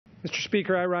Mr.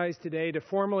 Speaker, I rise today to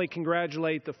formally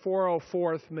congratulate the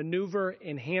 404th Maneuver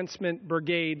Enhancement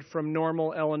Brigade from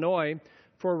Normal, Illinois,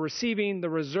 for receiving the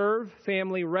Reserve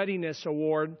Family Readiness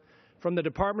Award from the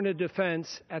Department of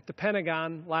Defense at the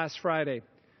Pentagon last Friday.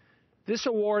 This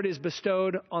award is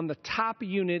bestowed on the top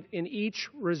unit in each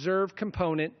reserve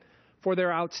component for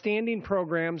their outstanding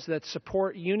programs that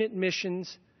support unit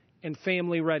missions and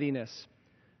family readiness.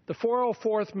 The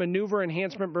 404th Maneuver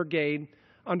Enhancement Brigade,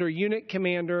 under Unit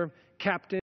Commander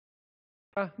Captain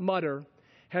Mutter,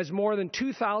 has more than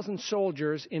 2,000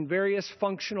 soldiers in various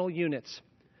functional units,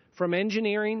 from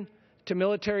engineering to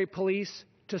military police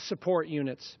to support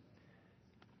units.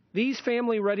 These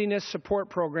family readiness support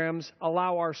programs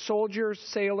allow our soldiers,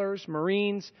 sailors,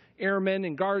 Marines, airmen,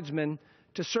 and guardsmen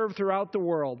to serve throughout the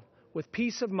world with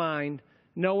peace of mind,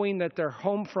 knowing that their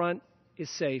home front is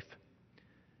safe.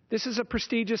 This is a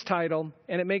prestigious title,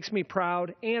 and it makes me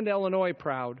proud, and Illinois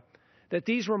proud, that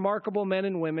these remarkable men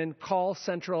and women call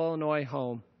Central Illinois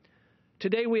home.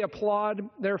 Today we applaud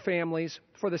their families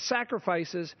for the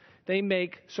sacrifices they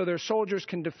make so their soldiers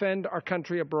can defend our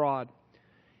country abroad.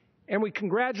 And we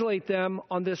congratulate them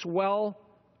on this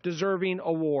well-deserving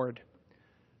award.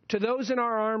 To those in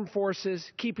our armed forces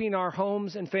keeping our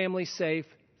homes and families safe,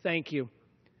 thank you.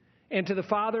 And to the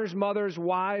fathers, mothers,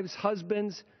 wives,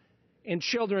 husbands, and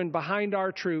children behind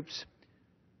our troops,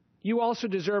 you also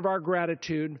deserve our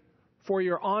gratitude for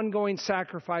your ongoing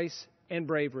sacrifice and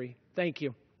bravery. Thank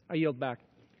you. I yield back.